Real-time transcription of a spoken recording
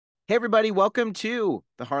Hey, everybody, welcome to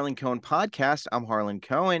the Harlan Cohen podcast. I'm Harlan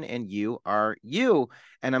Cohen, and you are you.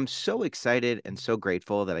 And I'm so excited and so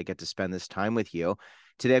grateful that I get to spend this time with you.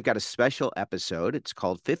 Today, I've got a special episode. It's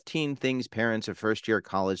called 15 Things Parents of First Year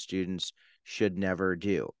College Students Should Never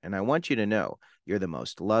Do. And I want you to know you're the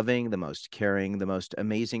most loving, the most caring, the most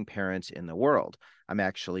amazing parents in the world. I'm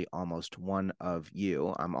actually almost one of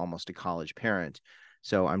you. I'm almost a college parent.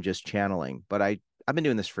 So I'm just channeling, but I've been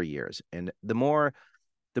doing this for years. And the more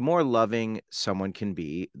loving someone can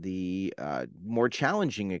be, the more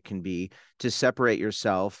challenging it can be to separate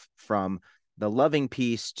yourself from the loving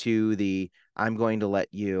piece to the I'm going to let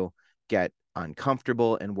you get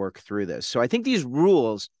uncomfortable and work through this. So I think these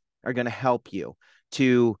rules are going to help you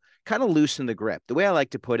to kind of loosen the grip. The way I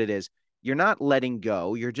like to put it is you're not letting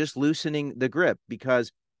go, you're just loosening the grip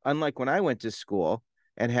because unlike when I went to school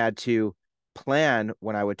and had to plan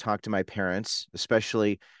when I would talk to my parents,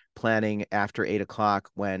 especially planning after 8 o'clock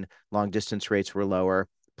when long distance rates were lower,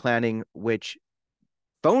 planning which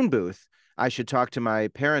phone booth I should talk to my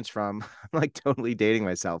parents from. I'm like totally dating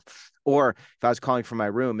myself. Or if I was calling from my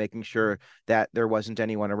room, making sure that there wasn't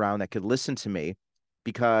anyone around that could listen to me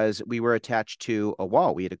because we were attached to a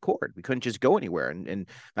wall. We had a cord. We couldn't just go anywhere. And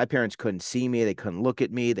my parents couldn't see me. They couldn't look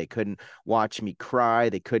at me. They couldn't watch me cry.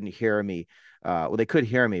 They couldn't hear me. Well, they could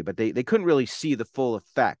hear me, but they couldn't really see the full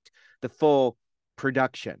effect, the full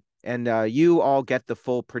production. And you all get the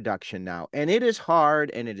full production now. And it is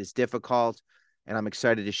hard and it is difficult. And I'm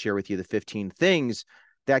excited to share with you the 15 things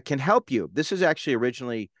that can help you. This was actually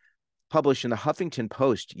originally published in the Huffington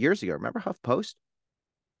Post years ago. Remember HuffPost?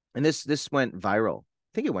 And this went viral.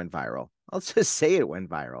 I think it went viral. I'll just say it went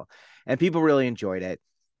viral. And people really enjoyed it.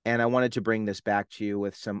 And I wanted to bring this back to you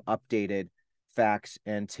with some updated facts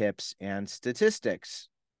and tips and statistics.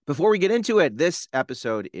 Before we get into it, this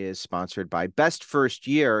episode is sponsored by Best First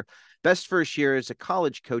Year. Best First Year is a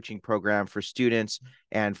college coaching program for students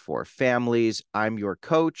and for families. I'm your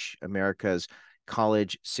coach, America's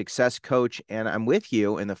college success coach, and I'm with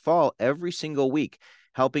you in the fall every single week,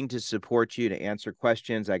 helping to support you to answer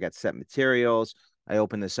questions. I got set materials. I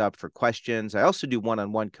open this up for questions. I also do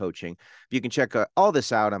one-on-one coaching. You can check all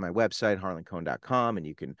this out on my website, harlancohen.com, and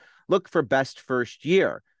you can look for Best First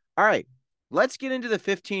Year. All right, let's get into the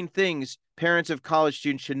 15 things parents of college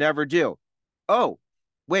students should never do. Oh,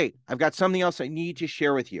 wait, I've got something else I need to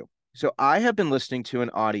share with you. So I have been listening to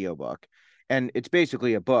an audiobook, and it's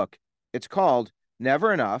basically a book. It's called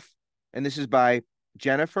Never Enough, and this is by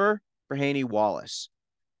Jennifer Berhaney Wallace.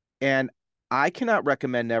 And I cannot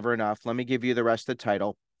recommend Never Enough. Let me give you the rest of the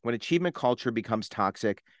title: When Achievement Culture Becomes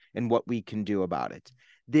Toxic and What We Can Do About It.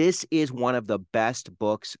 This is one of the best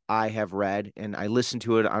books I have read, and I listen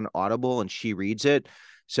to it on Audible and she reads it.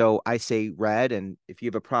 So I say read, and if you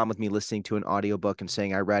have a problem with me listening to an audiobook and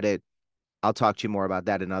saying I read it, I'll talk to you more about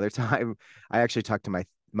that another time. I actually talked to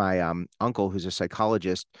my uncle who's a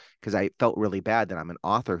psychologist because I felt really bad that I'm an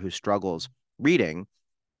author who struggles reading,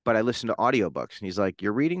 but I listen to audiobooks. And he's like,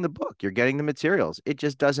 you're reading the book, you're getting the materials. It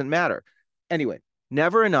just doesn't matter. Anyway,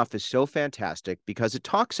 Never Enough is so fantastic because it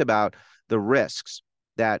talks about the risks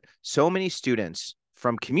that so many students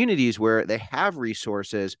from communities where they have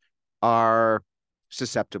resources are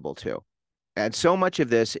susceptible to. And so much of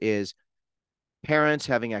this is parents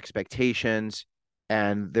having expectations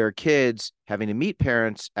and their kids having to meet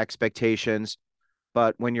parents' expectations.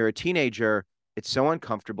 But when you're a teenager, it's so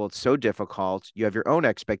uncomfortable. It's so difficult. You have your own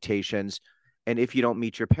expectations. And if you don't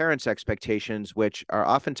meet your parents' expectations, which are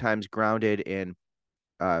oftentimes grounded in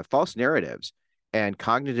false narratives and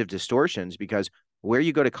cognitive distortions, because where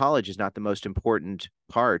you go to college is not the most important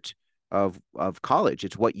part of college.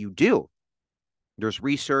 It's what you do. There's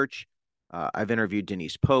research. I've interviewed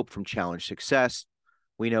Denise Pope from Challenge Success.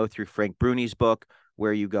 We know through Frank Bruni's book,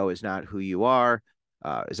 Where You Go Is Not Who You Are.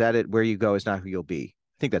 Is that it? Where You Go Is Not Who You'll Be.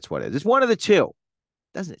 I think that's what it is. It's one of the two,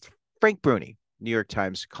 doesn't it? Frank Bruni, New York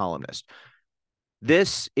Times columnist.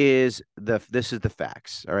 This is the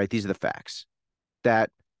facts. All right. These are the facts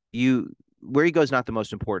that where you go is not the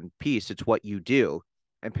most important piece. It's what you do.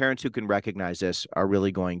 And parents who can recognize this are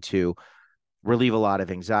really going to relieve a lot of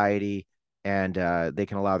anxiety, and they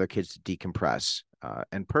can allow their kids to decompress.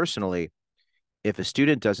 And personally, if a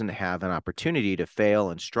student doesn't have an opportunity to fail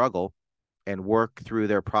and struggle and work through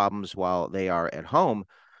their problems while they are at home,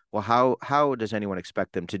 well, how does anyone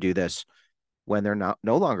expect them to do this when they're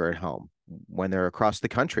no longer at home, when they're across the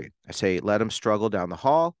country? I say let them struggle down the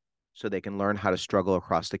hall so they can learn how to struggle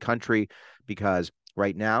across the country, because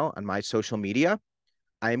right now on my social media,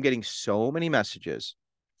 I am getting so many messages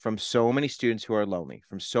from so many students who are lonely,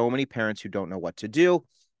 from so many parents who don't know what to do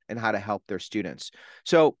and how to help their students.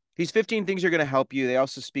 So these 15 things are going to help you. They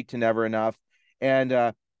also speak to Never Enough.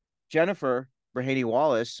 And Jennifer Brahaney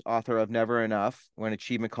Wallace, author of Never Enough: When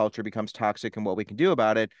Achievement Culture Becomes Toxic and What We Can Do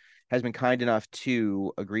About It, has been kind enough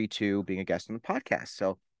to agree to being a guest on the podcast.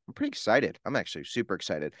 So I'm pretty excited. I'm actually super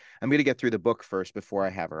excited. I'm going to get through the book first before I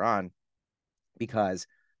have her on because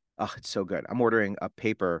it's so good. I'm ordering a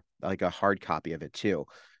paper, like a hard copy of it too,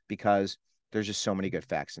 because there's just so many good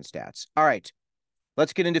facts and stats. All right.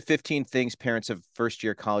 Let's get into 15 things parents of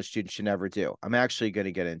first-year college students should never do. I'm actually going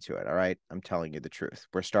to get into it, all right? I'm telling you the truth.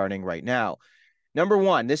 We're starting right now. Number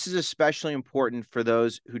one, this is especially important for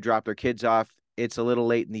those who drop their kids off. It's a little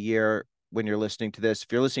late in the year when you're listening to this.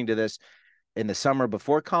 If you're listening to this in the summer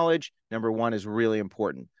before college, number one is really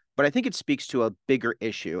important. But I think it speaks to a bigger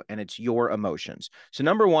issue, and it's your emotions. So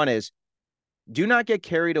number one is do not get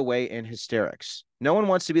carried away in hysterics. No one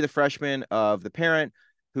wants to be the freshman of the parent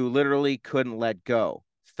who literally couldn't let go,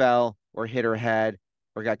 fell or hit her head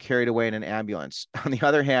or got carried away in an ambulance. On the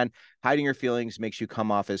other hand, hiding your feelings makes you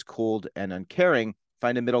come off as cold and uncaring.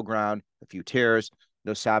 Find a middle ground, a few tears,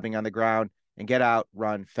 no sobbing on the ground, and get out,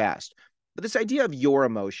 run fast. But this idea of your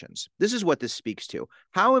emotions, this is what this speaks to.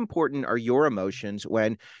 How important are your emotions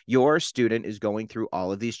when your student is going through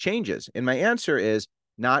all of these changes? And my answer is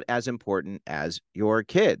not as important as your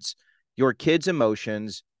kids. Your kids'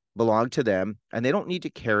 emotions belong to them, and they don't need to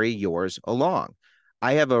carry yours along.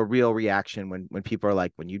 I have a real reaction when people are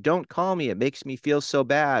like, when you don't call me, it makes me feel so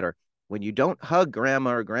bad. Or when you don't hug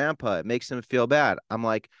grandma or grandpa, it makes them feel bad. I'm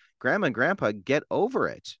like, grandma and grandpa, get over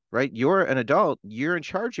it, right? You're an adult. You're in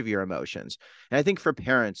charge of your emotions. And I think for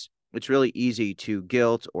parents, it's really easy to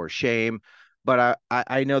guilt or shame. But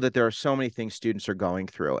I know that there are so many things students are going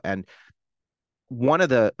through. And one of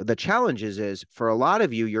the challenges is for a lot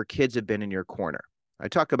of you, your kids have been in your corner. I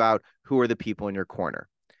talk about who are the people in your corner.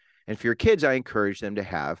 And for your kids, I encourage them to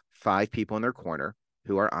have 5 people in their corner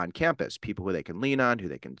who are on campus, people who they can lean on, who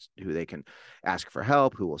they can ask for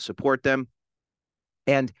help, who will support them.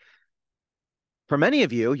 And for many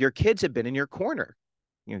of you, your kids have been in your corner.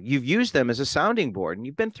 You've used them as a sounding board and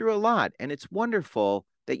you've been through a lot. And it's wonderful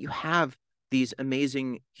that you have these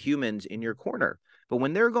amazing humans in your corner. But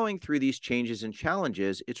when they're going through these changes and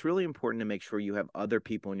challenges, it's really important to make sure you have other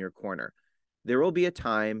people in your corner. There will be a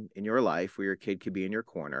time in your life where your kid could be in your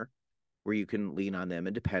corner, where you can lean on them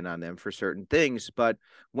and depend on them for certain things. But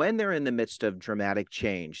when they're in the midst of dramatic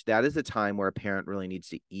change, that is the time where a parent really needs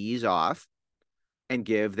to ease off and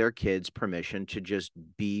give their kids permission to just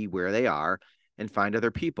be where they are and find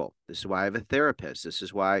other people. This is why I have a therapist. This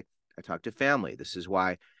is why I talk to family. This is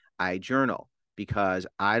why I journal, because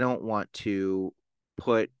I don't want to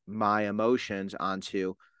put my emotions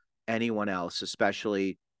onto anyone else,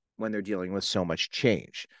 especially when they're dealing with so much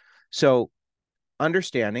change. So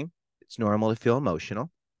understanding it's normal to feel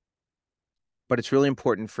emotional, but it's really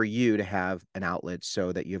important for you to have an outlet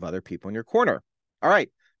so that you have other people in your corner. All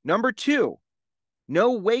right. Number 2,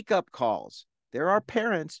 no wake-up calls. There are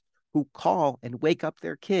parents who call and wake up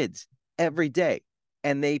their kids every day,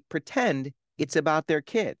 and they pretend it's about their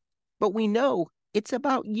kid. But we know it's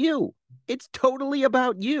about you. It's totally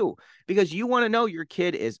about you because you want to know your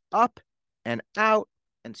kid is up and out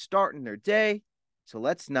and starting their day. So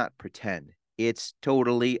let's not pretend. It's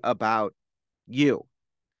totally about you.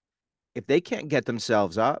 If they can't get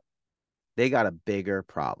themselves up, they got a bigger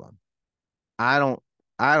problem. I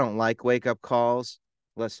don't like wake-up calls.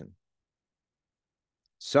 Listen,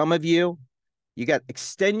 some of you got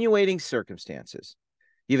extenuating circumstances.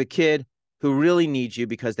 You have a kid who really needs you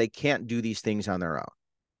because they can't do these things on their own.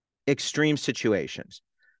 Extreme situations.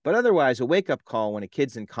 But otherwise, a wake-up call when a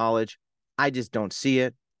kid's in college, I just don't see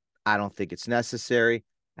it. I don't think it's necessary.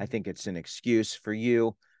 I think it's an excuse for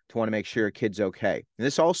you to want to make sure your kid's okay. And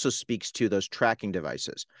this also speaks to those tracking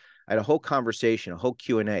devices. I had a whole conversation, a whole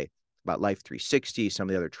Q&A about Life 360, some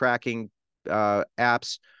of the other tracking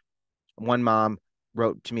apps. One mom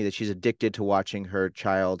wrote to me that she's addicted to watching her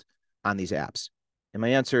child on these apps. And my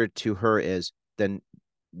answer to her is then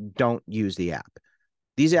don't use the app.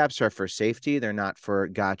 These apps are for safety. They're not for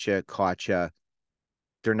gotcha, caught.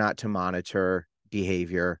 They're not to monitor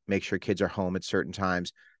behavior, make sure kids are home at certain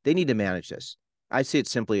times. They need to manage this. I see it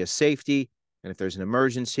simply as safety. And if there's an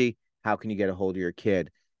emergency, how can you get a hold of your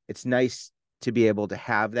kid? It's nice to be able to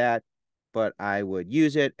have that, but I would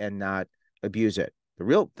use it and not abuse it. The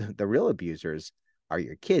real abusers are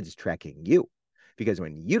your kids tracking you, because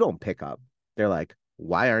when you don't pick up, they're like,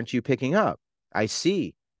 why aren't you picking up? I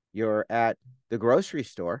see you're at the grocery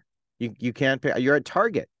store. You can't pick, you're at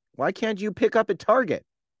Target. Why can't you pick up at Target?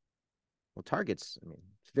 Well, it's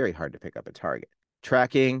very hard to pick up at Target.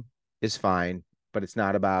 Tracking is fine, but it's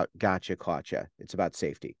not about gotcha, caught. It's about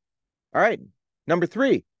safety. All right. Number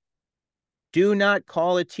 3, do not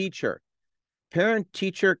call a teacher.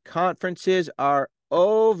 Parent-teacher conferences are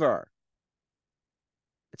over.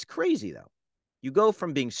 It's crazy, though. You go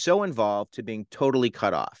from being so involved to being totally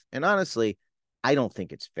cut off. And honestly, I don't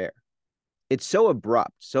think it's fair. It's so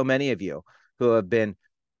abrupt. So many of you who have been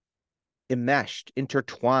enmeshed,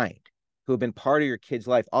 intertwined, who have been part of your kid's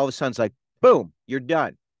life, all of a sudden it's like, boom, you're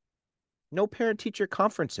done. No parent-teacher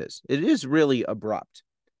conferences. It is really abrupt,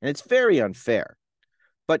 and it's very unfair.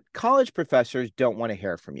 But college professors don't want to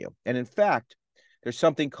hear from you. And in fact, there's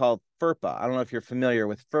something called FERPA. I don't know if you're familiar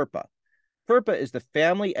with FERPA. FERPA is the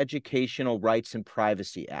Family Educational Rights and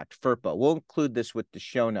Privacy Act, FERPA. We'll include this with the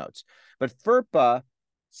show notes. But FERPA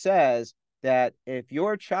says that if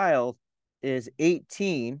your child is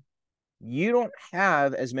 18, you don't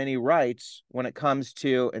have as many rights when it comes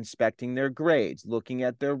to inspecting their grades, looking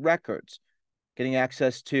at their records, getting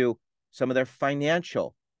access to some of their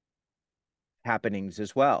financial happenings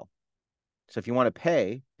as well. So if you want to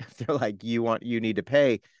pay, if they're like, you need to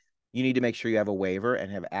pay, you need to make sure you have a waiver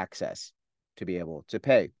and have access to be able to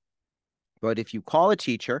pay. But if you call a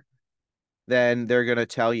teacher, then they're going to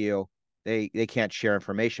tell you they can't share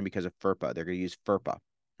information because of FERPA. They're going to use FERPA.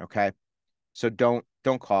 Okay. So don't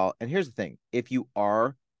call. And here's the thing. If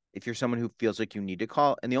you're someone who feels like you need to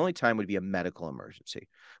call, and the only time would be a medical emergency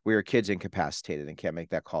where your kid's incapacitated and can't make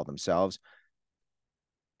that call themselves.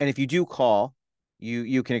 And if you do call,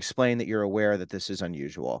 you can explain that you're aware that this is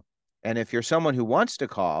unusual. And if you're someone who wants to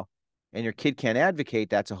call and your kid can't advocate,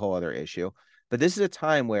 that's a whole other issue. But this is a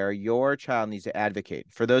time where your child needs to advocate.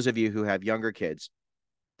 For those of you who have younger kids,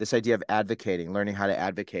 this idea of advocating, learning how to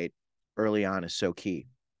advocate early on is so key,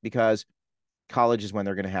 because college is when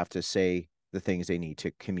they're going to have to say the things they need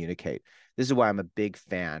to communicate. This is why I'm a big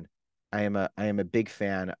fan. I am a big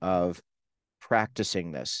fan of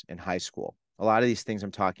practicing this in high school. A lot of these things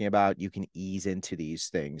I'm talking about, you can ease into these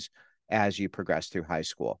things as you progress through high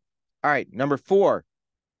school. All right, number 4,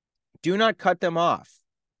 do not cut them off.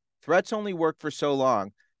 Threats only work for so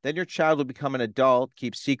long. Then your child will become an adult,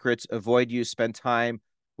 keep secrets, avoid you, spend time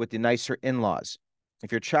with the nicer in-laws.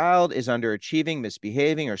 If your child is underachieving,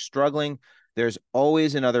 misbehaving, or struggling, there's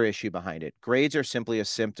always another issue behind it. Grades are simply a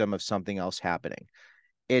symptom of something else happening.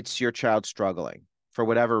 It's your child struggling for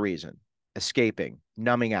whatever reason, escaping,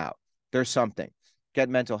 numbing out. There's something. Get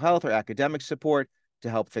mental health or academic support to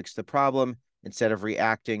help fix the problem instead of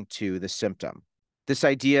reacting to the symptom. This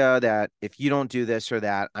idea that if you don't do this or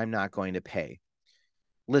that, I'm not going to pay.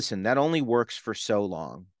 Listen, that only works for so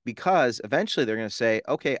long, because eventually they're going to say,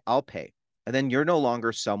 okay, I'll pay. And then you're no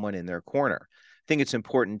longer someone in their corner. I think it's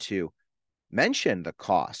important to mention the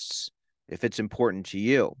costs if it's important to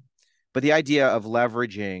you. But the idea of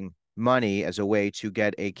leveraging money as a way to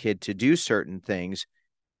get a kid to do certain things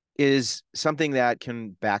is something that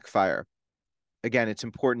can backfire. Again, it's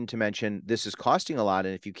important to mention this is costing a lot.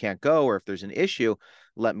 And if you can't go, or if there's an issue,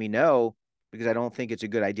 let me know, because I don't think it's a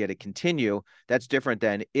good idea to continue. That's different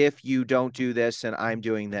than if you don't do this and I'm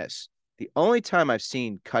doing this. The only time I've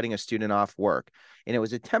seen cutting a student off work, and it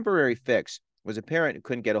was a temporary fix, was a parent who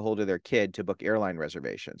couldn't get a hold of their kid to book airline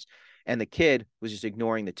reservations. And the kid was just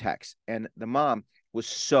ignoring the text. And the mom was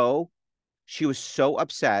she was so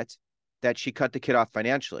upset that she cut the kid off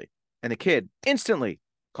financially. And the kid instantly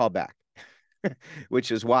called back,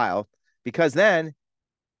 which is wild, because then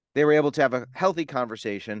they were able to have a healthy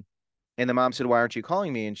conversation. And the mom said, why aren't you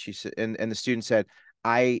calling me? And she said, and the student said,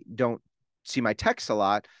 I don't see my texts a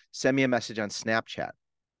lot. Send me a message on Snapchat.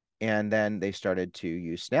 And then they started to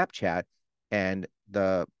use Snapchat, and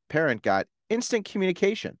the parent got instant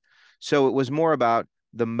communication. So it was more about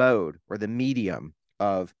the mode or the medium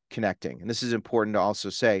of connecting. And this is important to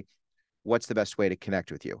also say, what's the best way to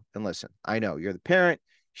connect with you? And listen, I know you're the parent.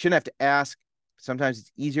 You shouldn't have to ask. Sometimes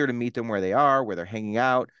it's easier to meet them where they are, where they're hanging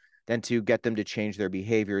out, than to get them to change their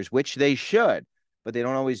behaviors, which they should, but they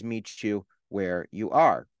don't always meet you where you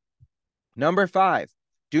are. Number 5,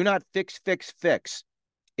 do not fix.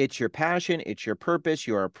 It's your passion. It's your purpose.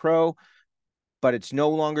 You're a pro, but it's no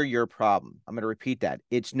longer your problem. I'm going to repeat that.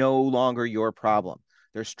 It's no longer your problem.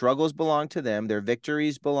 Their struggles belong to them. Their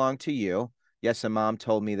victories belong to you. Yes, a mom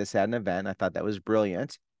told me this at an event. I thought that was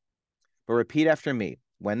brilliant. But repeat after me.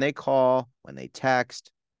 When they call, when they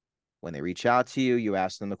text, when they reach out to you, you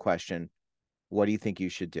ask them the question, what do you think you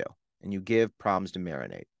should do? And you give problems to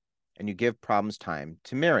marinate. And you give problems time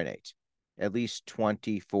to marinate. At least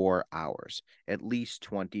 24 hours. At least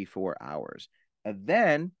 24 hours. And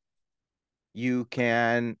then you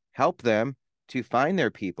can help them to find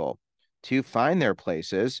their people, to find their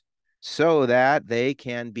places, so that they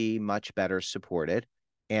can be much better supported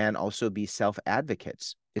and also be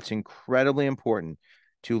self-advocates. It's incredibly important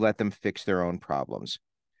to let them fix their own problems.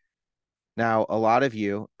 Now, a lot of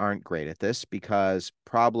you aren't great at this because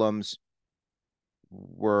problems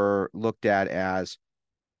were looked at as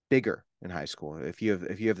bigger in high school. If you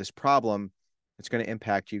have this problem, it's going to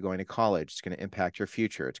impact you going to college. It's going to impact your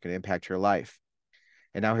future. It's going to impact your life.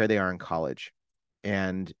 And now here they are in college.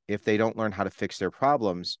 And if they don't learn how to fix their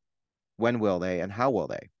problems, when will they and how will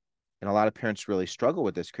they? And a lot of parents really struggle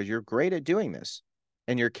with this because you're great at doing this.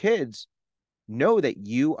 And your kids know that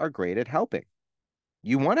you are great at helping.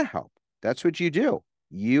 You want to help. That's what you do.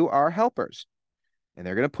 You are helpers. And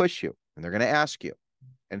they're going to push you and they're going to ask you.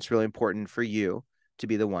 And it's really important for you to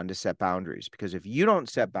be the one to set boundaries, because if you don't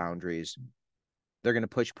set boundaries, they're going to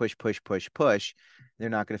push, push, push, push, push. They're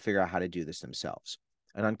not going to figure out how to do this themselves.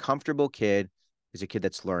 An uncomfortable kid is a kid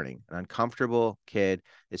that's learning. An uncomfortable kid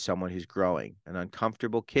is someone who's growing. An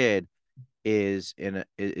uncomfortable kid is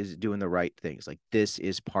doing the right things. Like, this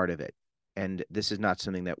is part of it. And this is not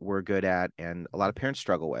something that we're good at and a lot of parents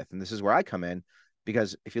struggle with. And this is where I come in,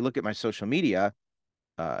 because if you look at my social media,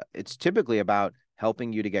 it's typically about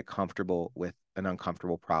helping you to get comfortable with an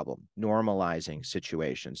uncomfortable problem, normalizing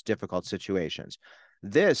situations, difficult situations.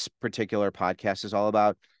 This particular podcast is all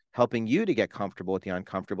about helping you to get comfortable with the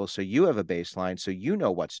uncomfortable, so you have a baseline, so you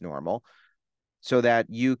know what's normal, so that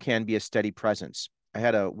you can be a steady presence. I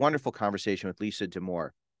had a wonderful conversation with Lisa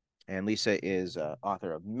D'Amour, and Lisa is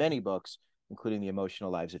author of many books, including The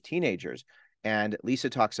Emotional Lives of Teenagers. And Lisa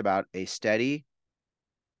talks about a steady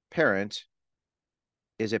parent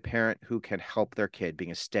is a parent who can help their kid,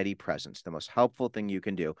 being a steady presence. The most helpful thing you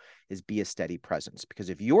can do is be a steady presence, because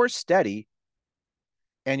if you're steady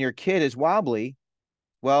and your kid is wobbly,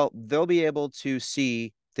 well, they'll be able to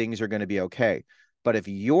see things are going to be okay. But if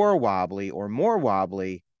you're wobbly or more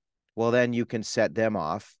wobbly, well, then you can set them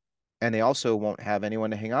off, and they also won't have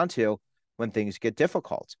anyone to hang on to when things get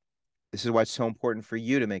difficult. This is why it's so important for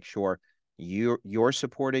you to make sure you're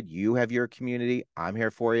supported. You have your community. I'm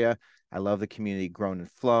here for you. I love the community Grown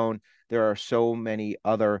and Flown. There are so many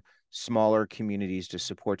other smaller communities to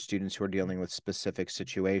support students who are dealing with specific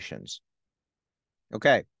situations.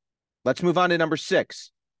 Okay, let's move on to number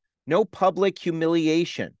 6. No public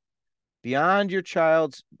humiliation. Beyond your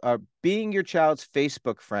child's being your child's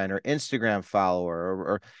Facebook friend or Instagram follower,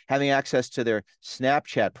 or having access to their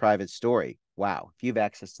Snapchat private story. Wow, if you have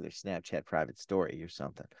access to their Snapchat private story, you're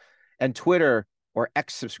something. And Twitter or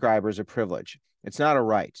X subscribers are privilege. It's not a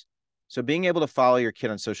right. So being able to follow your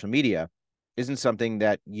kid on social media isn't something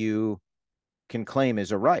that you can claim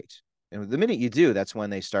is a right. And the minute you do, that's when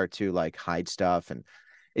they start to like hide stuff. And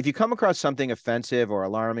if you come across something offensive or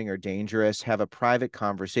alarming or dangerous, have a private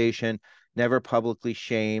conversation. Never publicly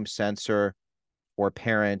shame, censor, or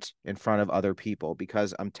parent in front of other people,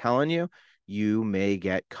 because I'm telling you, you may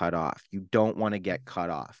get cut off. You don't want to get cut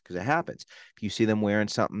off, because it happens. If you see them wearing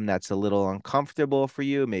something that's a little uncomfortable for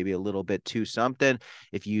you, maybe a little bit too something,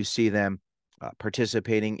 if you see them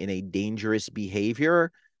participating in a dangerous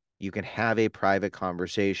behavior, you can have a private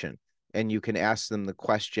conversation and you can ask them the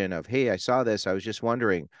question of, hey, I saw this. I was just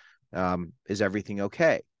wondering, is everything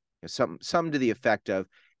okay? Some to the effect of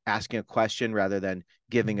asking a question rather than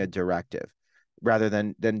giving a directive, rather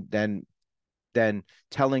than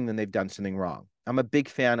telling them they've done something wrong. I'm a big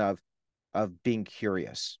fan of being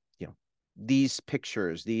curious. You know, these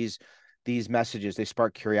pictures, these messages, they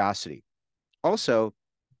spark curiosity. Also,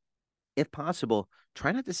 if possible,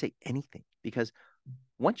 try not to say anything, because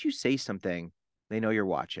once you say something, they know you're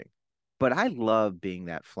watching. But I love being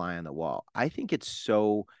that fly on the wall. I think it's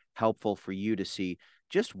so helpful for you to see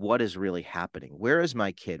just what is really happening. Where is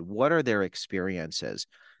my kid? What are their experiences?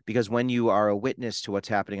 Because when you are a witness to what's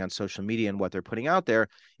happening on social media and what they're putting out there,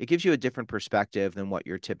 it gives you a different perspective than what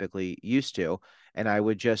you're typically used to. And I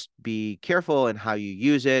would just be careful in how you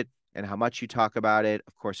use it and how much you talk about it.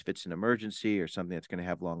 Of course, if it's an emergency or something that's going to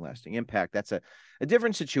have long lasting impact, that's a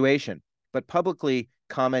different situation. But publicly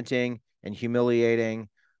commenting and humiliating,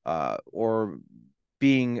 or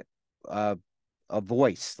being a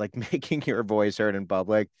voice, like making your voice heard in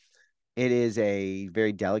public, it is a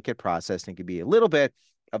very delicate process and it can be a little bit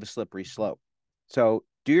of a slippery slope. So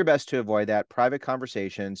do your best to avoid that. Private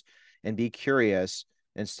conversations, and be curious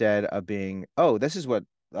instead of being, oh, this is what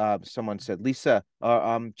someone said. Jennifer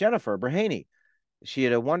Brahaney, she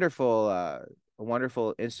had a wonderful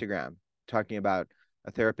Instagram talking about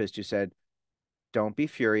a therapist who said, don't be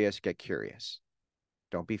furious, get curious.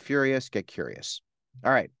 Don't be furious, get curious.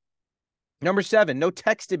 All right. Number 7, no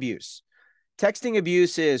text abuse. Texting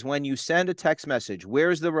abuse is when you send a text message,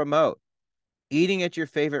 where's the remote? Eating at your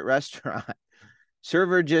favorite restaurant.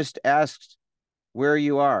 Server just asked where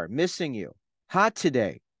you are, missing you. Hot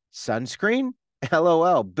today. Sunscreen?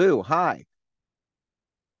 LOL. Boo. Hi.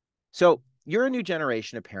 So you're a new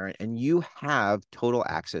generation of parent and you have total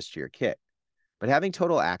access to your kid. But having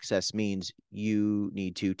total access means you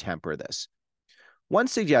need to temper this. One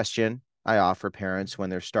suggestion I offer parents when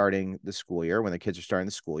they're starting the school year, when the kids are starting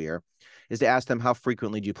the school year, is to ask them, how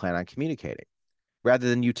frequently do you plan on communicating? Rather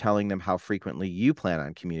than you telling them how frequently you plan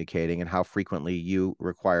on communicating and how frequently you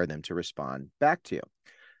require them to respond back to you.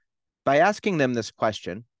 By asking them this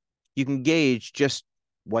question, you can gauge just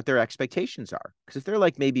what their expectations are. Because if they're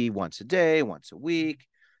like maybe once a day, once a week,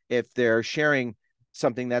 if they're sharing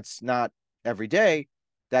something that's not every day,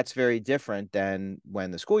 that's very different than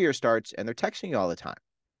when the school year starts and they're texting you all the time.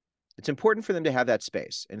 It's important for them to have that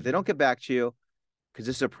space. And if they don't get back to you, because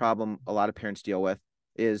this is a problem a lot of parents deal with,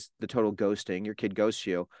 is the total ghosting. Your kid ghosts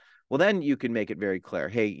you. Well, then you can make it very clear.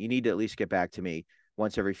 Hey, you need to at least get back to me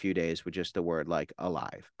once every few days with just the word like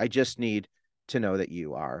alive. I just need to know that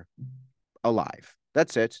you are alive.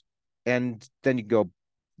 That's it. And then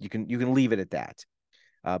you can leave it at that.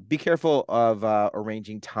 Be careful of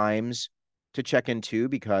arranging times to check in too,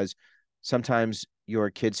 because sometimes your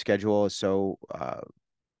kid's schedule is so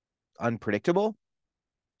unpredictable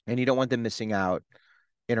and you don't want them missing out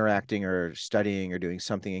interacting or studying or doing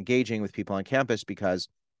something engaging with people on campus because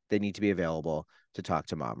they need to be available to talk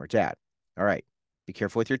to mom or dad. All right. Be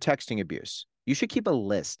careful with your texting abuse. You should keep a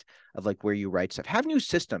list of like where you write stuff. Have new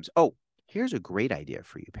systems. Oh, here's a great idea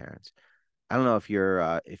for you parents. I don't know if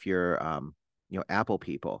you're Apple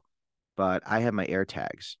people, but I have my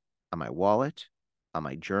AirTags on my wallet, on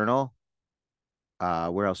my journal.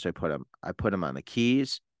 Where else do I put them? I put them on the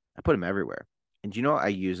keys. I put them everywhere. And you know, I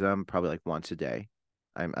use them probably like once a day.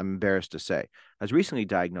 I'm embarrassed to say. I was recently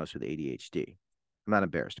diagnosed with ADHD. I'm not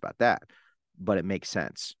embarrassed about that, but it makes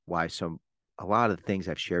sense why a lot of the things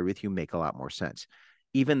I've shared with you make a lot more sense.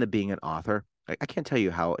 Even the being an author, I can't tell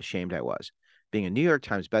you how ashamed I was. Being a New York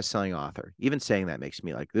Times bestselling author, even saying that makes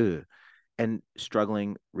me like, ugh, and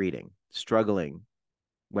struggling reading, struggling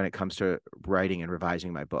when it comes to writing and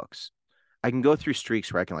revising my books. I can go through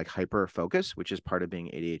streaks where I can like hyper focus, which is part of being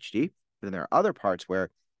ADHD. But then there are other parts where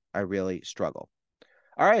I really struggle.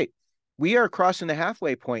 All right. We are crossing the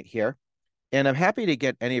halfway point here, and I'm happy to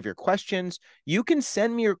get any of your questions. You can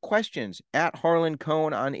send me your questions at Harlan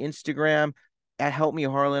Cohen on Instagram, at Help Me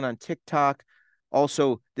Harlan on TikTok.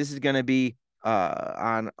 Also, this is going to be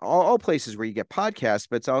on all places where you get podcasts,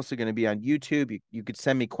 but it's also going to be on YouTube. You could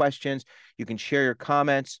send me questions. You can share your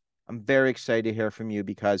comments. I'm very excited to hear from you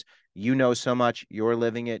because you know so much. You're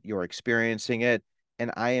living it. You're experiencing it.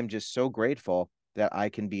 And I am just so grateful that I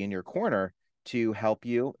can be in your corner to help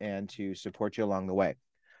you and to support you along the way.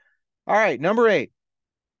 All right, number 8,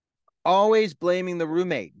 always blaming the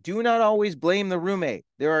roommate. Do not always blame the roommate.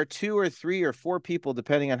 There are 2 or 3 or 4 people,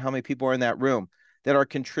 depending on how many people are in that room, that are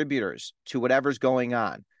contributors to whatever's going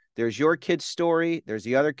on. There's your kid's story, there's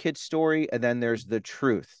the other kid's story, and then there's the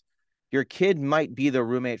truth. Your kid might be the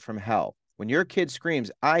roommate from hell. When your kid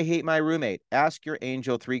screams, I hate my roommate, ask your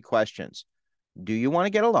angel 3 questions. Do you want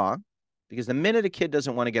to get along? Because the minute a kid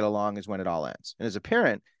doesn't want to get along is when it all ends. And as a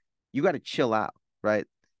parent, you got to chill out, right?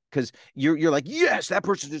 Because you're like, yes, that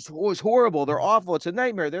person was horrible. They're awful. It's a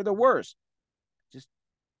nightmare. They're the worst. Just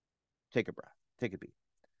take a breath, take a beat.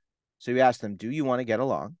 So you ask them, do you want to get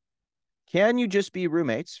along? Can you just be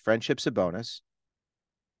roommates? Friendship's a bonus.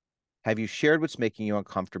 Have you shared what's making you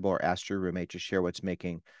uncomfortable or asked your roommate to share what's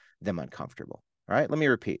making them uncomfortable? All right, let me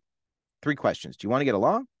repeat. 3 questions. Do you want to get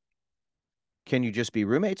along? Can you just be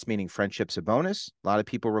roommates, meaning friendship's a bonus? A lot of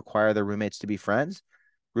people require their roommates to be friends.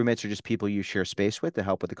 Roommates are just people you share space with to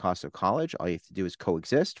help with the cost of college. All you have to do is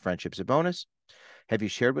coexist. Friendship's a bonus. Have you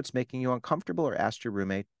shared what's making you uncomfortable or asked your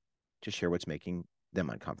roommate to share what's making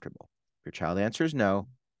them uncomfortable? If your child answers no,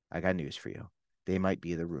 I got news for you. They might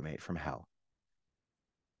be the roommate from hell.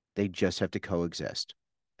 They just have to coexist.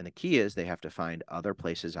 And the key is they have to find other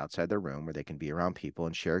places outside their room where they can be around people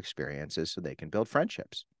and share experiences so they can build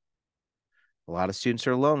friendships. A lot of students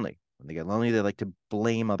are lonely. When they get lonely, they like to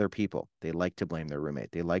blame other people. They like to blame their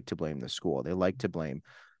roommate. They like to blame the school. They like to blame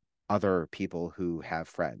other people who have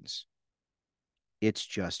friends. It's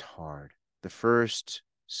just hard. The first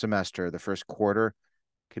semester, the first quarter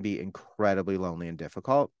can be incredibly lonely and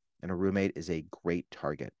difficult. And a roommate is a great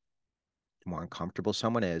target. The more uncomfortable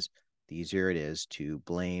someone is, the easier it is to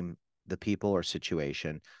blame the people or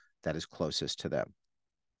situation that is closest to them.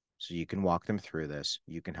 So you can walk them through this.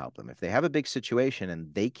 You can help them. If they have a big situation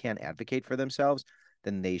and they can't advocate for themselves,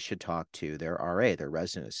 then they should talk to their RA, their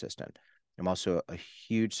resident assistant. I'm also a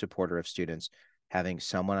huge supporter of students having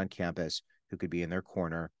someone on campus who could be in their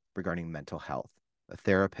corner regarding mental health, a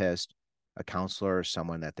therapist, a counselor,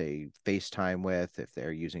 someone that they FaceTime with, if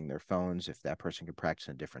they're using their phones, if that person can practice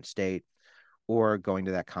in a different state, or going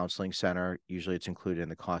to that counseling center. Usually it's included in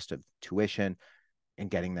the cost of tuition, and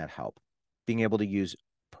getting that help. Being able to use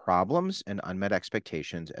problems and unmet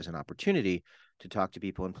expectations as an opportunity to talk to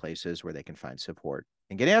people in places where they can find support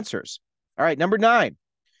and get answers. All right, number 9,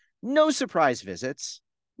 no surprise visits.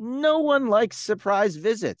 No one likes surprise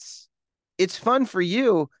visits. It's fun for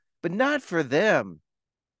you, but not for them.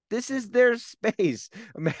 This is their space.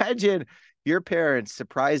 Imagine your parents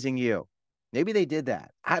surprising you. Maybe they did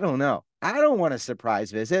that. I don't know. I don't want a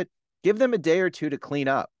surprise visit. Give them a day or two to clean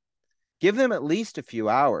up. Give them at least a few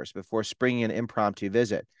hours before springing an impromptu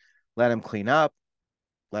visit. Let them clean up.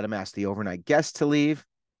 Let them ask the overnight guest to leave.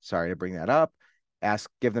 Sorry to bring that up.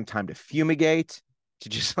 Give them time to fumigate, to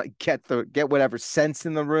just like get whatever sense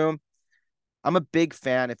in the room. I'm a big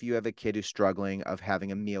fan, if you have a kid who's struggling, of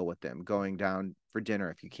having a meal with them, going down for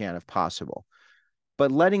dinner if you can, if possible.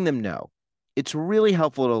 But letting them know, it's really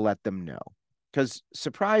helpful to let them know, because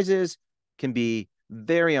surprises can be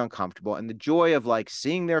very uncomfortable. And the joy of like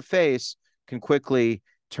seeing their face can quickly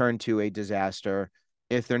turn to a disaster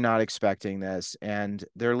if they're not expecting this and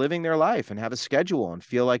they're living their life and have a schedule and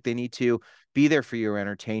feel like they need to be there for you or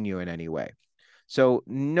entertain you in any way. So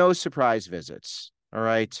no surprise visits. All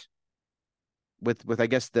right. With I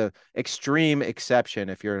guess the extreme exception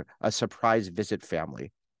if you're a surprise visit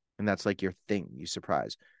family and that's like your thing, you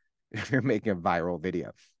surprise. If you're making a viral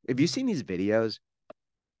video. Have you seen these videos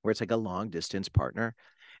where it's like a long distance partner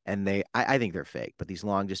and I think they're fake, but these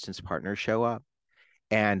long distance partners show up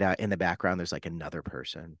and in the background there's like another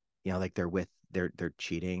person, like they're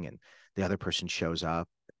cheating and the other person shows up.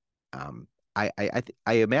 I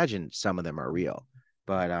imagine some of them are real,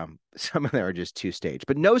 but some of them are just two stage.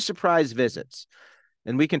 But no surprise visits.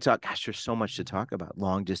 And we can talk, gosh, there's so much to talk about.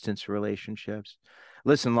 Long distance relationships.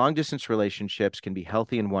 Listen, long distance relationships can be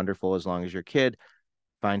healthy and wonderful as long as your kid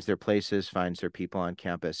finds their places, finds their people on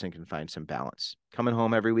campus, and can find some balance. Coming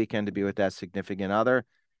home every weekend to be with that significant other,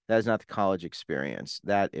 that is not the college experience.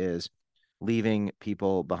 That is leaving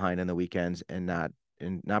people behind on the weekends and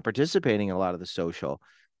not participating in a lot of the social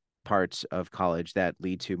parts of college that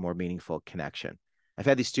lead to more meaningful connection. I've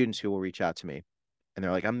had these students who will reach out to me and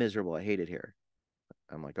they're like, I'm miserable. I hate it here.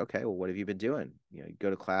 I'm like, okay, well, what have you been doing? You go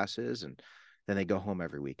to classes and then they go home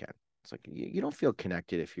every weekend. It's like you don't feel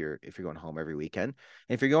connected if you're going home every weekend.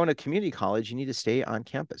 And if you're going to community college, you need to stay on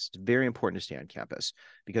campus. It's very important to stay on campus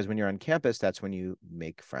because when you're on campus, that's when you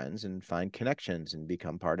make friends and find connections and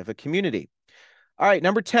become part of a community. All right,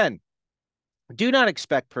 number 10, do not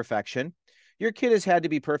expect perfection. Your kid has had to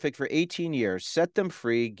be perfect for 18 years. Set them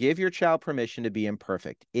free. Give your child permission to be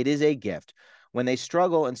imperfect. It is a gift. When they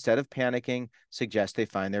struggle, instead of panicking, suggest they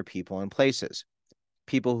find their people and places.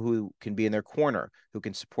 People who can be in their corner, who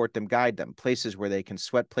can support them, guide them, places where they can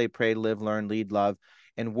sweat, play, pray, live, learn, lead, love,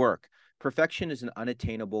 and work. Perfection is an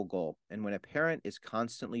unattainable goal. And when a parent is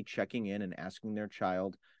constantly checking in and asking their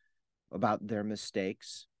child about their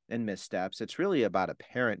mistakes and missteps, it's really about a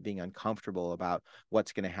parent being uncomfortable about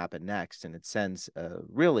what's going to happen next. And it sends a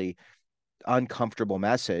really uncomfortable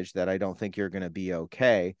message that I don't think you're going to be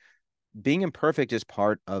okay. Being imperfect is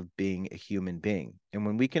part of being a human being. And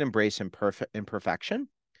when we can embrace imperfection,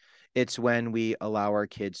 it's when we allow our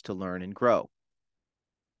kids to learn and grow.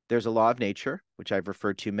 There's a law of nature, which I've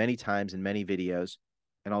referred to many times in many videos,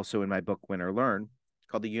 and also in my book, Win or Learn,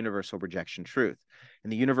 called the universal rejection truth.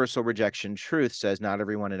 And the universal rejection truth says not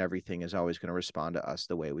everyone and everything is always going to respond to us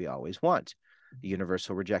the way we always want. The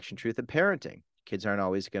universal rejection truth of parenting. Kids aren't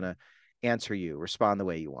always going to answer you, respond the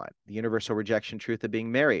way you want. The universal rejection truth of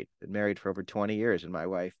being married. Been married for over 20 years, and my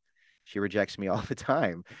wife, she rejects me all the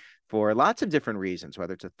time for lots of different reasons,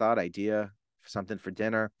 whether it's a thought, idea, something for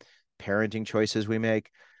dinner, parenting choices we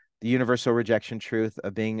make. The universal rejection truth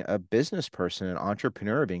of being a business person, an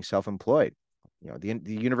entrepreneur, being self-employed. The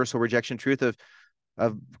universal rejection truth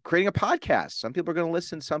of creating a podcast. Some people are going to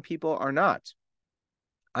listen, some people are not.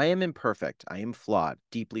 I am imperfect. I am flawed,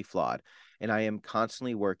 deeply flawed, and I am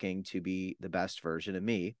constantly working to be the best version of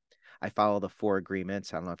me. I follow the 4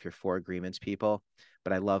 agreements. I don't know if you're 4 agreements people,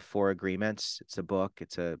 but I love 4 agreements. It's a book.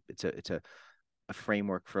 It's a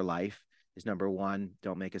framework for life. Is number 1,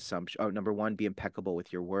 don't make assumptions. Oh, number 1, be impeccable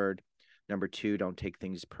with your word. Number 2, don't take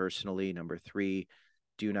things personally. Number 3,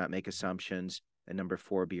 do not make assumptions. And number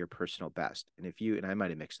 4, be your personal best. And I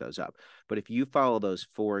might have mixed those up, but if you follow those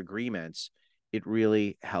 4 agreements, it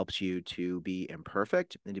really helps you to be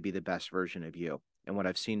imperfect and to be the best version of you. And what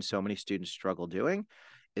I've seen so many students struggle doing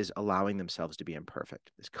is allowing themselves to be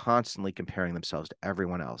imperfect, is constantly comparing themselves to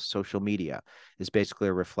everyone else. Social media is basically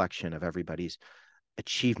a reflection of everybody's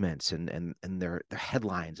achievements and their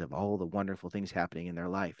headlines of all the wonderful things happening in their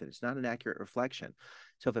life. And it's not an accurate reflection.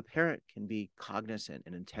 So if a parent can be cognizant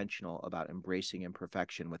and intentional about embracing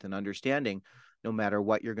imperfection with an understanding, no matter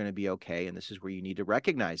what, you're going to be okay. And this is where you need to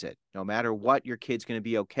recognize it. No matter what, your kid's going to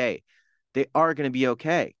be okay. They are going to be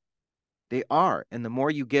okay. They are. And the more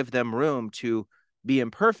you give them room to be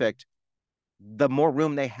imperfect, the more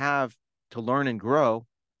room they have to learn and grow,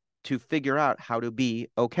 to figure out how to be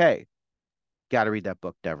okay. Got to read that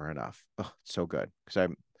book, Never Enough. Oh, it's so good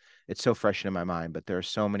because it's so fresh in my mind. But there are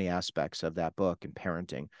so many aspects of that book and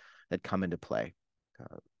parenting that come into play.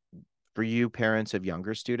 Uh, for you, parents of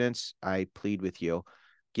younger students, I plead with you: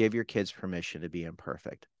 give your kids permission to be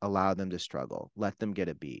imperfect. Allow them to struggle. Let them get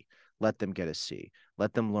a B. Let them get a C.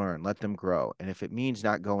 Let them learn. Let them grow. And if it means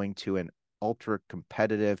not going to an ultra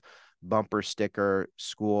competitive bumper sticker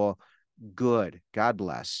school, good. God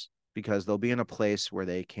bless, because they'll be in a place where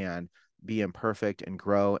they can be imperfect and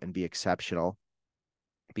grow and be exceptional,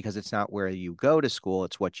 because it's not where you go to school,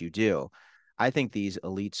 it's what you do. I think these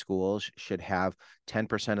elite schools should have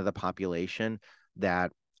 10% of the population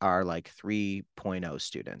that are like 3.0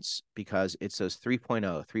 students, because it's those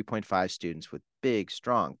 3.0, 3.5 students with big,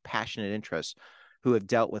 strong, passionate interests who have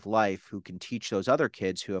dealt with life, who can teach those other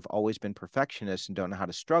kids who have always been perfectionists and don't know how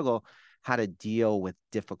to struggle, how to deal with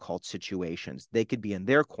difficult situations. They could be in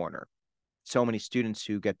their corner. So many students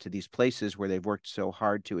who get to these places where they've worked so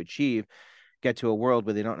hard to achieve get to a world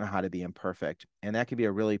where they don't know how to be imperfect. And that could be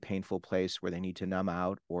a really painful place where they need to numb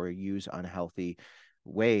out or use unhealthy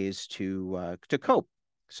ways to cope.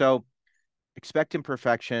 So expect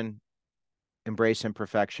imperfection, embrace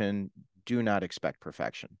imperfection. Do not expect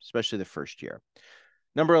perfection, especially the first year.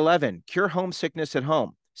 Number 11, cure homesickness at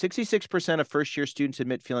home. 66% of first-year students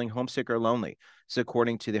admit feeling homesick or lonely. This is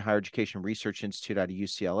according to the Higher Education Research Institute out of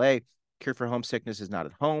UCLA. Cure for homesickness is not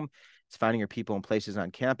at home. It's finding your people and places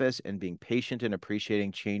on campus and being patient and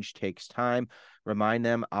appreciating change takes time. Remind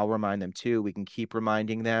them. I'll remind them too. We can keep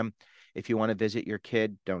reminding them. If you want to visit your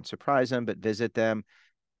kid, don't surprise them, but visit them.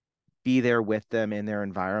 Be there with them in their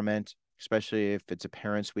environment, especially if it's a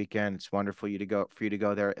parents' weekend. It's wonderful for you to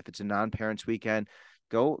go there. If it's a non-parents' weekend,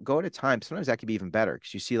 go at a time. Sometimes that could be even better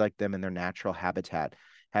because you see like them in their natural habitat,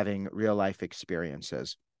 having real life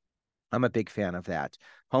experiences. I'm a big fan of that.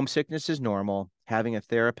 Homesickness is normal. Having a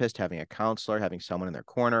therapist, having a counselor, having someone in their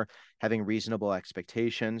corner, having reasonable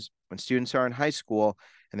expectations. When students are in high school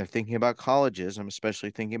and they're thinking about colleges, I'm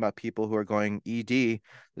especially thinking about people who are going ED,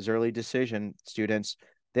 those early decision students,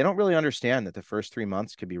 they don't really understand that the first 3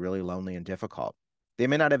 months could be really lonely and difficult. They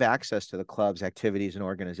may not have access to the clubs, activities, and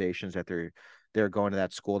organizations that they're going to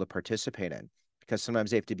that school to participate in, because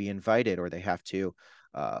sometimes they have to be invited or they have to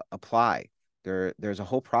apply. There's a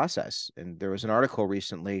whole process. And there was an article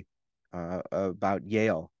recently about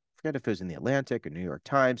Yale. I forget if it was in the Atlantic or New York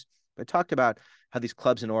Times, but it talked about how these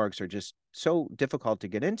clubs and orgs are just so difficult to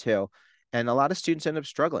get into. And a lot of students end up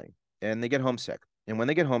struggling and they get homesick. And when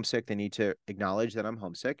they get homesick, they need to acknowledge that I'm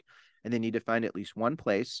homesick, and they need to find at least one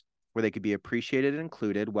place where they could be appreciated and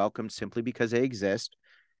included, welcomed simply because they exist.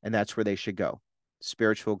 And that's where they should go.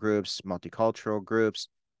 Spiritual groups, multicultural groups,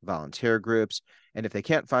 volunteer groups. And if they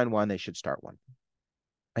can't find one, they should start one.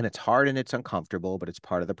 And it's hard and it's uncomfortable, but it's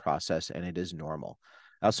part of the process and it is normal.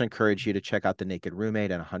 I also encourage you to check out The Naked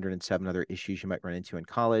Roommate and 107 other issues you might run into in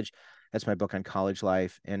college. That's my book on college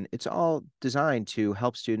life. And it's all designed to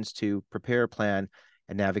help students to prepare, plan,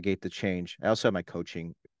 and navigate the change. I also have my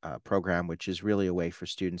coaching program, which is really a way for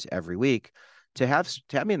students every week to have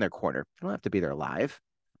me in their corner. They don't have to be there live.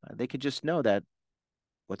 They could just know that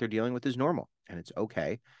what they're dealing with is normal and it's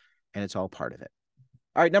okay. And it's all part of it.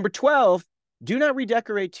 All right, number 12, do not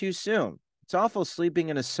redecorate too soon. It's awful sleeping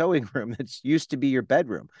in a sewing room that's used to be your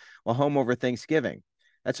bedroom while home over Thanksgiving.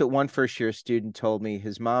 That's what one first-year student told me.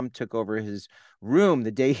 His mom took over his room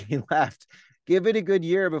the day he left. Give it a good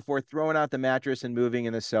year before throwing out the mattress and moving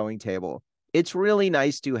in the sewing table. It's really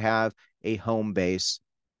nice to have a home base.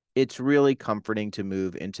 It's really comforting to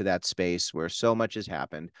move into that space where so much has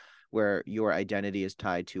happened, where your identity is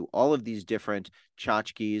tied to all of these different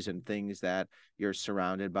tchotchkes and things that you're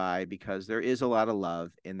surrounded by, because there is a lot of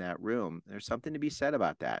love in that room. There's something to be said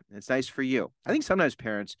about that. It's nice for you. I think sometimes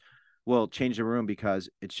parents will change the room because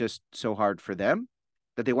it's just so hard for them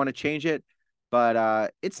that they want to change it.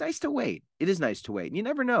 But it's nice to wait. It is nice to wait. And you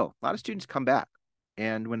never know. A lot of students come back.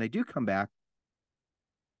 And when they do come back,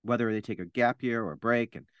 whether they take a gap year or a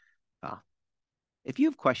break, and uh, if you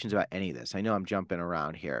have questions about any of this, I know I'm jumping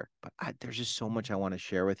around here, but there's just so much I want to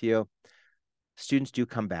share with you. Students do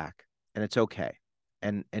come back, and it's okay.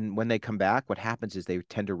 And when they come back, what happens is they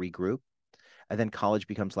tend to regroup, and then college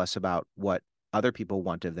becomes less about what other people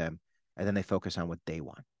want of them and then they focus on what they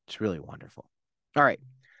want. It's really wonderful. All right.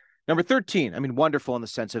 Number 13, I mean, wonderful in the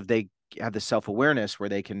sense of they have the self-awareness where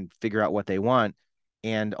they can figure out what they want.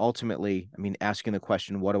 And ultimately, I mean, asking the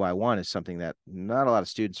question, what do I want, is something that not a lot of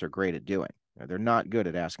students are great at doing. They're not good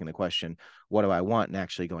at asking the question, what do I want, and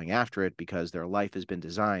actually going after it, because their life has been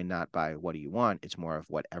designed not by what do you want, it's more of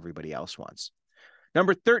what everybody else wants.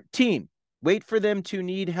 Number 13, wait for them to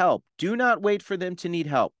need help. Do not wait for them to need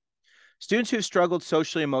help. Students who've struggled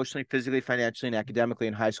socially, emotionally, physically, financially, and academically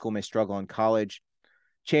in high school may struggle in college.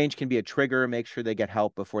 Change can be a trigger. Make sure they get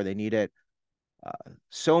help before they need it.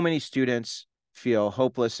 So many students feel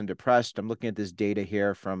hopeless and depressed. I'm looking at this data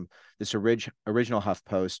here from this original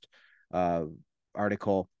HuffPost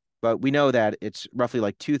article, but we know that it's roughly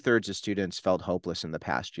like 2/3 of students felt hopeless in the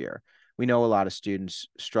past year. We know a lot of students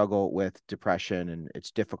struggle with depression, and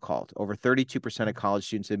it's difficult. Over 32% of college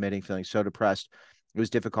students admitting feeling so depressed it was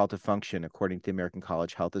difficult to function, according to the American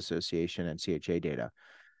College Health Association and CHA data.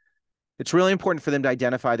 It's really important for them to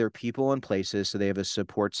identify their people and places so they have a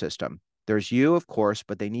support system. There's you, of course,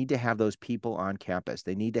 but they need to have those people on campus.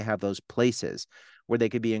 They need to have those places where they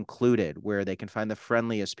could be included, where they can find the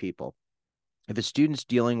friendliest people. If a student's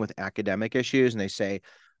dealing with academic issues and they say,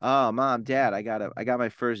 "Oh, mom, dad, I got my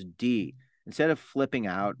first D," instead of flipping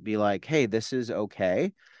out, be like, "Hey, this is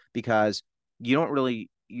okay," because you don't really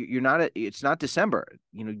you're not it's not December.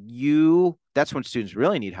 That's when students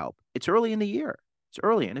really need help. It's early in the year. It's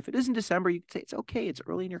early. And if it isn't December, you can say it's okay. It's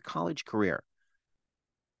early in your college career.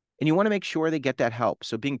 And you want to make sure they get that help.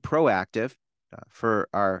 So being proactive for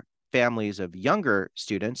our families of younger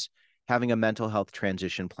students, having a mental health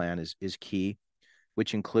transition plan is key,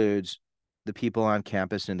 which includes the people on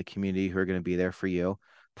campus and the community who are going to be there for you,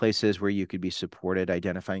 places where you could be supported,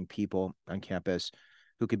 identifying people on campus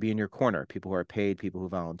who could be in your corner, people who are paid, people who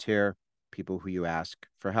volunteer, people who you ask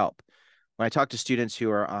for help. When I talk to students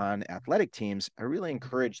who are on athletic teams, I really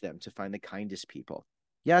encourage them to find the kindest people.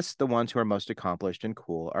 Yes, the ones who are most accomplished and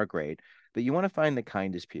cool are great, but you want to find the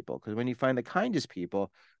kindest people, because when you find the kindest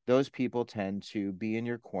people, those people tend to be in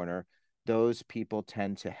your corner. Those people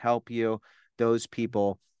tend to help you. Those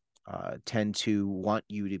people tend to want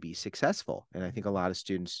you to be successful. And I think a lot of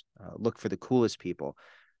students look for the coolest people.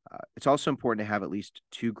 It's also important to have at least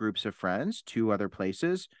two groups of friends, two other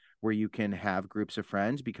places where you can have groups of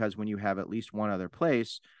friends, because when you have at least one other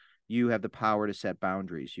place, you have the power to set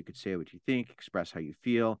boundaries. You could say what you think, express how you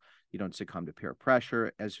feel. You don't succumb to peer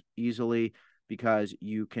pressure as easily, because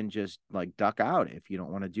you can just like duck out if you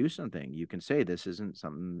don't want to do something. You can say, this isn't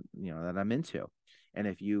something, that I'm into. And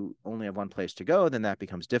if you only have one place to go, then that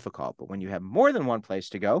becomes difficult. But when you have more than one place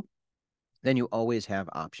to go, then you always have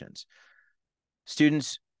options.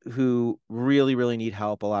 Students who really, really need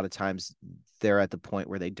help, a lot of times they're at the point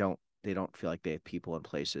where they don't feel like they have people in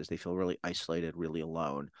places. They feel really isolated, really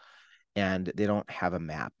alone, and they don't have a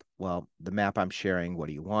map. Well, the map I'm sharing, what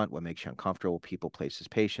do you want? What makes you uncomfortable? People, places,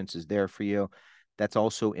 patience, is there for you. That's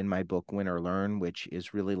also in my book, Win or Learn, which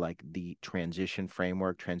is really like the transition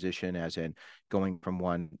framework, transition as in going from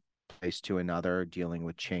one place to another, dealing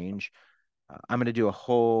with change. I'm going to do a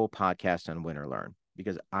whole podcast on Win or Learn,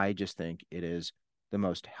 because I just think it is the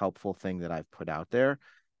most helpful thing that I've put out there,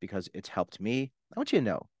 because it's helped me. I want you to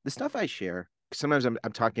know the stuff I share. Sometimes I'm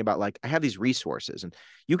talking about, like, I have these resources and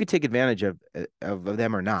you could take advantage of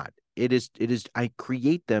them or not. I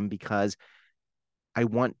create them because I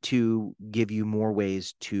want to give you more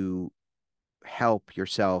ways to help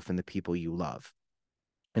yourself and the people you love.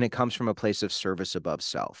 And it comes from a place of service above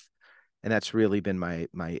self. And that's really been my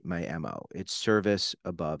MO. It's service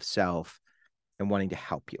above self and wanting to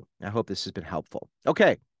help you. I hope this has been helpful.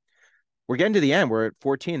 Okay. We're getting to the end. We're at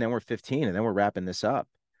 14, then we're 15, and then we're wrapping this up.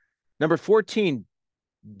 Number 14,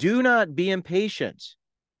 do not be impatient.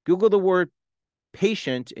 Google the word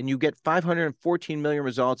patient and you get 514 million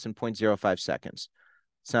results in 0.05 seconds.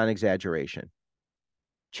 It's not an exaggeration.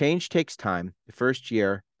 Change takes time. The first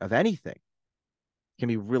year of anything can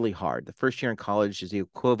be really hard. The first year in college is the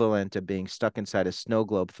equivalent of being stuck inside a snow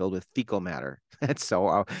globe filled with fecal matter. That's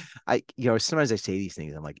so, sometimes I say these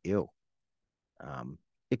things, I'm like, ew.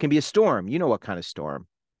 It can be a storm. You know what kind of storm.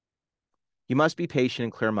 You must be patient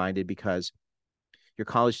and clear-minded, because your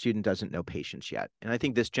college student doesn't know patience yet. And I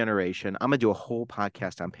think this generation, I'm going to do a whole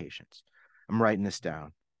podcast on patience. I'm writing this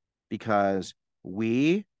down, because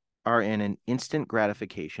we are in an instant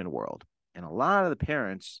gratification world. And a lot of the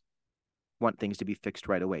parents want things to be fixed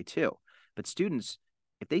right away too. But students,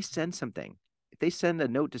 if they send a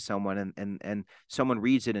note to someone and someone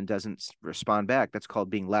reads it and doesn't respond back, that's called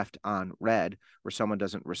being left on read, where someone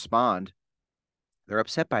doesn't respond. They're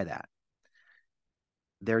upset by that.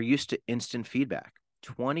 They're used to instant feedback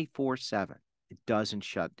 24/7. It doesn't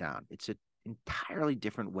shut down. It's an entirely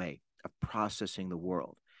different way of processing the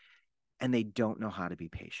world. And they don't know how to be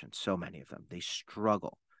patient. So many of them, they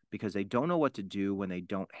struggle because they don't know what to do when they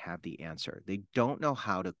don't have the answer. They don't know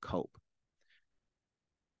how to cope.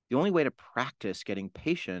 The only way to practice getting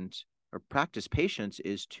patient or practice patience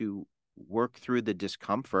is to work through the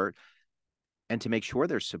discomfort and to make sure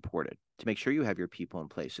they're supported, to make sure you have your people in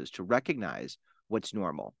places, to recognize what's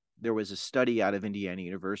normal. There was a study out of Indiana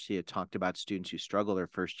University that talked about students who struggle their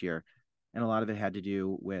first year, and a lot of it had to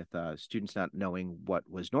do with students not knowing what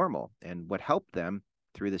was normal. And what helped them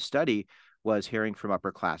through the study was hearing from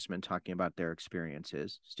upperclassmen talking about their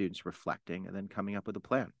experiences, students reflecting, and then coming up with a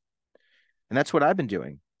plan. And that's what I've been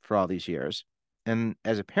doing for all these years. And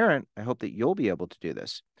as a parent, I hope that you'll be able to do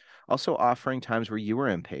this. Also, offering times where you were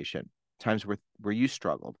impatient, times where you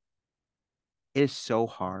struggled. It is so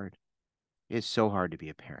hard. It is so hard to be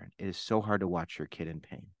a parent. It is so hard to watch your kid in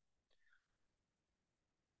pain.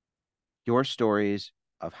 Your stories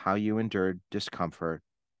of how you endured discomfort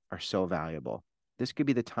are so valuable. This could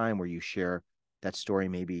be the time where you share that story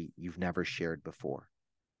maybe you've never shared before,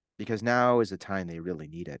 because now is the time they really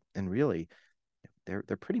need it. And really, they're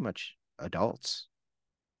pretty much adults.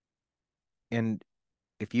 And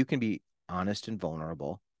if you can be honest and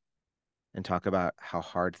vulnerable and talk about how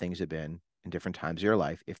hard things have been in different times of your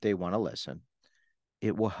life, if they want to listen,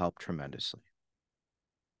 it will help tremendously.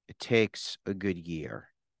 It takes a good year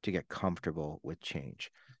to get comfortable with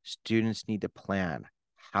change. Students need to plan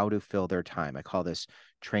how to fill their time. I call this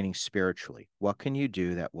training spiritually. What can you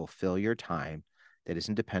do that will fill your time, that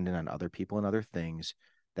isn't dependent on other people and other things,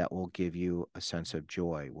 that will give you a sense of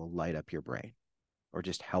joy, will light up your brain, or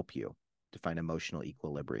just help you to find emotional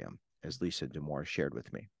equilibrium, as Lisa D'Amour shared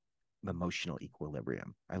with me. Emotional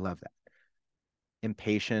equilibrium. I love that.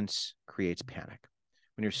 Impatience creates panic.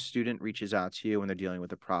 When your student reaches out to you when they're dealing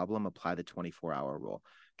with a problem, apply the 24-hour rule.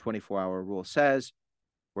 24-hour rule says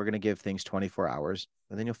we're going to give things 24 hours,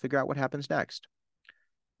 and then you'll figure out what happens next.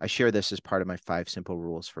 I share this as part of my 5 simple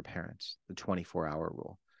rules for parents, the 24-hour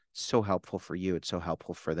rule. It's so helpful for you. It's so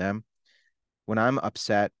helpful for them. When I'm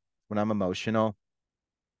upset, when I'm emotional,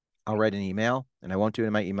 I'll write an email, and I won't do it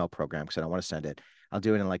in my email program because I don't want to send it. I'll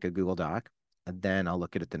do it in like a Google Doc, and then I'll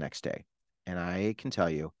look at it the next day. And I can tell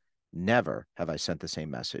you, never have I sent the same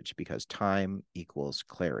message, because time equals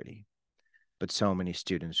clarity. But so many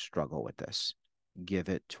students struggle with this. Give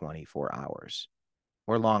it 24 hours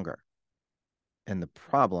or longer, and the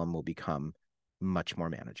problem will become much more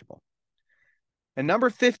manageable. And number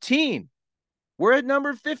 15, we're at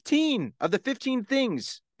number 15 of the 15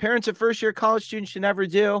 things parents of first year college students should never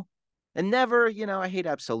do. And never, I hate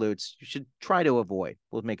absolutes. You should try to avoid.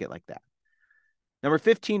 We'll make it like that. Number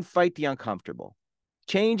 15, fight the uncomfortable.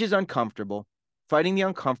 Change is uncomfortable. Fighting the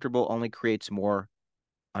uncomfortable only creates more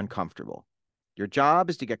uncomfortable. Your job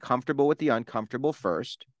is to get comfortable with the uncomfortable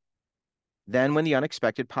first. Then when the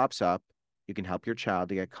unexpected pops up, you can help your child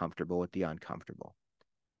to get comfortable with the uncomfortable.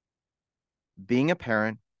 Being a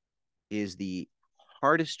parent is the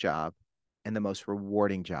hardest job and the most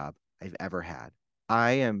rewarding job I've ever had.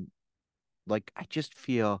 I just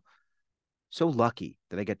feel so lucky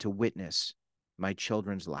that I get to witness my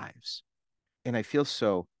children's lives. And I feel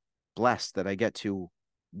so blessed that I get to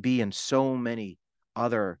be in so many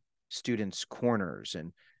other students' corners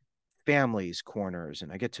and families' corners,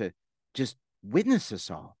 and I get to just witness this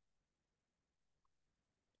all.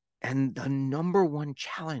 And the number one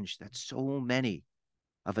challenge that so many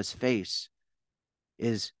of us face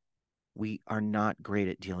is we are not great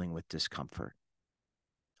at dealing with discomfort.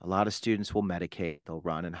 A lot of students will medicate, they'll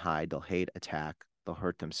run and hide, they'll hate, attack, they'll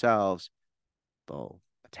hurt themselves, they'll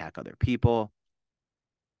attack other people.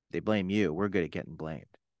 They blame you. We're good at getting blamed.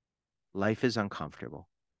 Life is uncomfortable.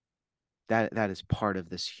 That is part of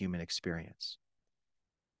this human experience.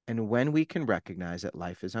 And when we can recognize that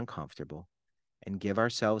life is uncomfortable and give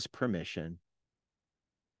ourselves permission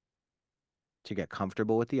to get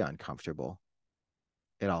comfortable with the uncomfortable,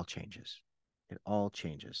 it all changes. It all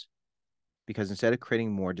changes. Because instead of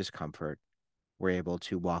creating more discomfort, we're able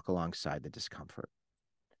to walk alongside the discomfort.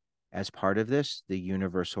 As part of this, the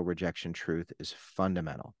universal rejection truth is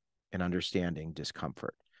fundamental in understanding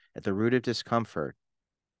discomfort. At the root of discomfort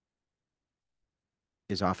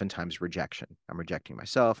is oftentimes rejection. I'm rejecting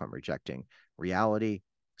myself. I'm rejecting reality.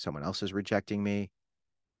 Someone else is rejecting me.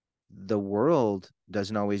 The world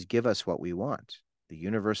doesn't always give us what we want. The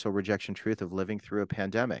universal rejection truth of living through a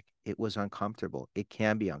pandemic, it was uncomfortable. It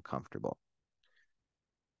can be uncomfortable.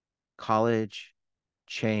 College,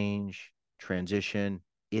 change, transition,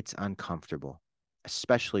 it's uncomfortable,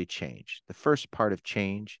 especially change. The first part of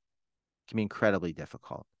change can be incredibly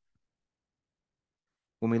difficult.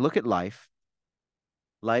 When we look at life,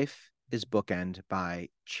 Life is bookended by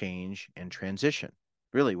change and transition.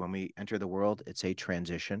 Really, when we enter the world, it's a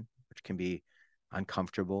transition, which can be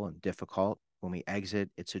uncomfortable and difficult. When we exit,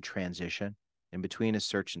 it's a transition. In between is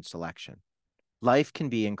search and selection. Life can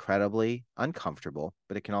be incredibly uncomfortable,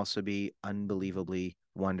 but it can also be unbelievably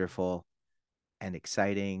wonderful and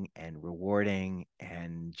exciting and rewarding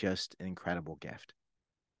and just an incredible gift.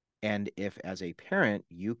 And if, as a parent,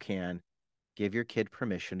 you can give your kid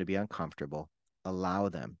permission to be uncomfortable, allow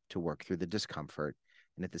them to work through the discomfort,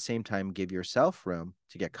 and at the same time, give yourself room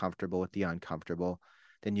to get comfortable with the uncomfortable,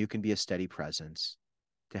 then you can be a steady presence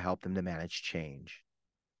to help them to manage change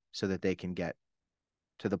so that they can get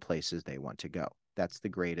to the places they want to go. That's the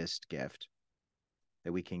greatest gift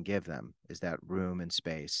that we can give them, is that room and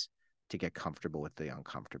space to get comfortable with the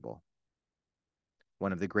uncomfortable.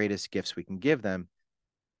 One of the greatest gifts we can give them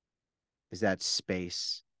is that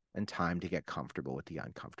space and time to get comfortable with the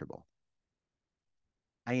uncomfortable.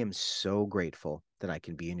 I am so grateful that I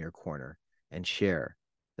can be in your corner and share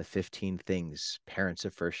the 15 things parents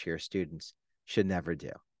of first year students should never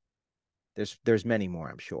do. There's many more,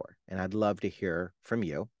 I'm sure, and I'd love to hear from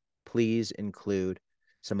you. Please include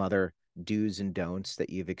some other do's and don'ts that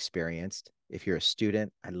you've experienced. If you're a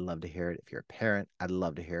student, I'd love to hear it. If you're a parent, I'd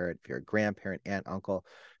love to hear it. If you're a grandparent, aunt, uncle,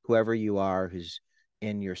 whoever you are who's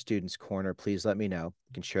in your student's corner, please let me know.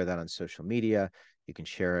 You can share that on social media. You can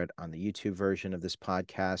share it on the YouTube version of this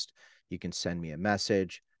podcast. You can send me a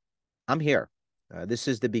message. I'm here. This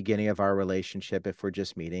is the beginning of our relationship if we're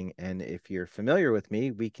just meeting. And if you're familiar with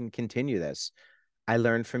me, we can continue this. I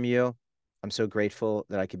learned from you. I'm so grateful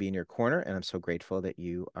that I could be in your corner, and I'm so grateful that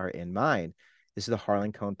you are in mine. This is the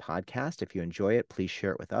Harlan Cohen podcast. If you enjoy it, please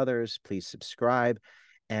share it with others. Please subscribe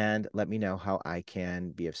and let me know how I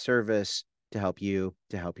can be of service to help you,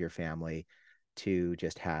 to help your family, to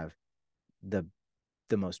just have the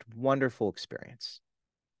most wonderful experience.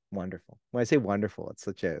 Wonderful. When I say wonderful, it's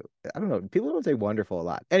such a, I don't know, people don't say wonderful a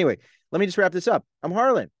lot. Anyway, let me just wrap this up. I'm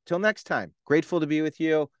Harlan. Till next time, grateful to be with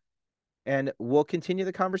you, and we'll continue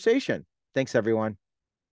the conversation. Thanks, everyone.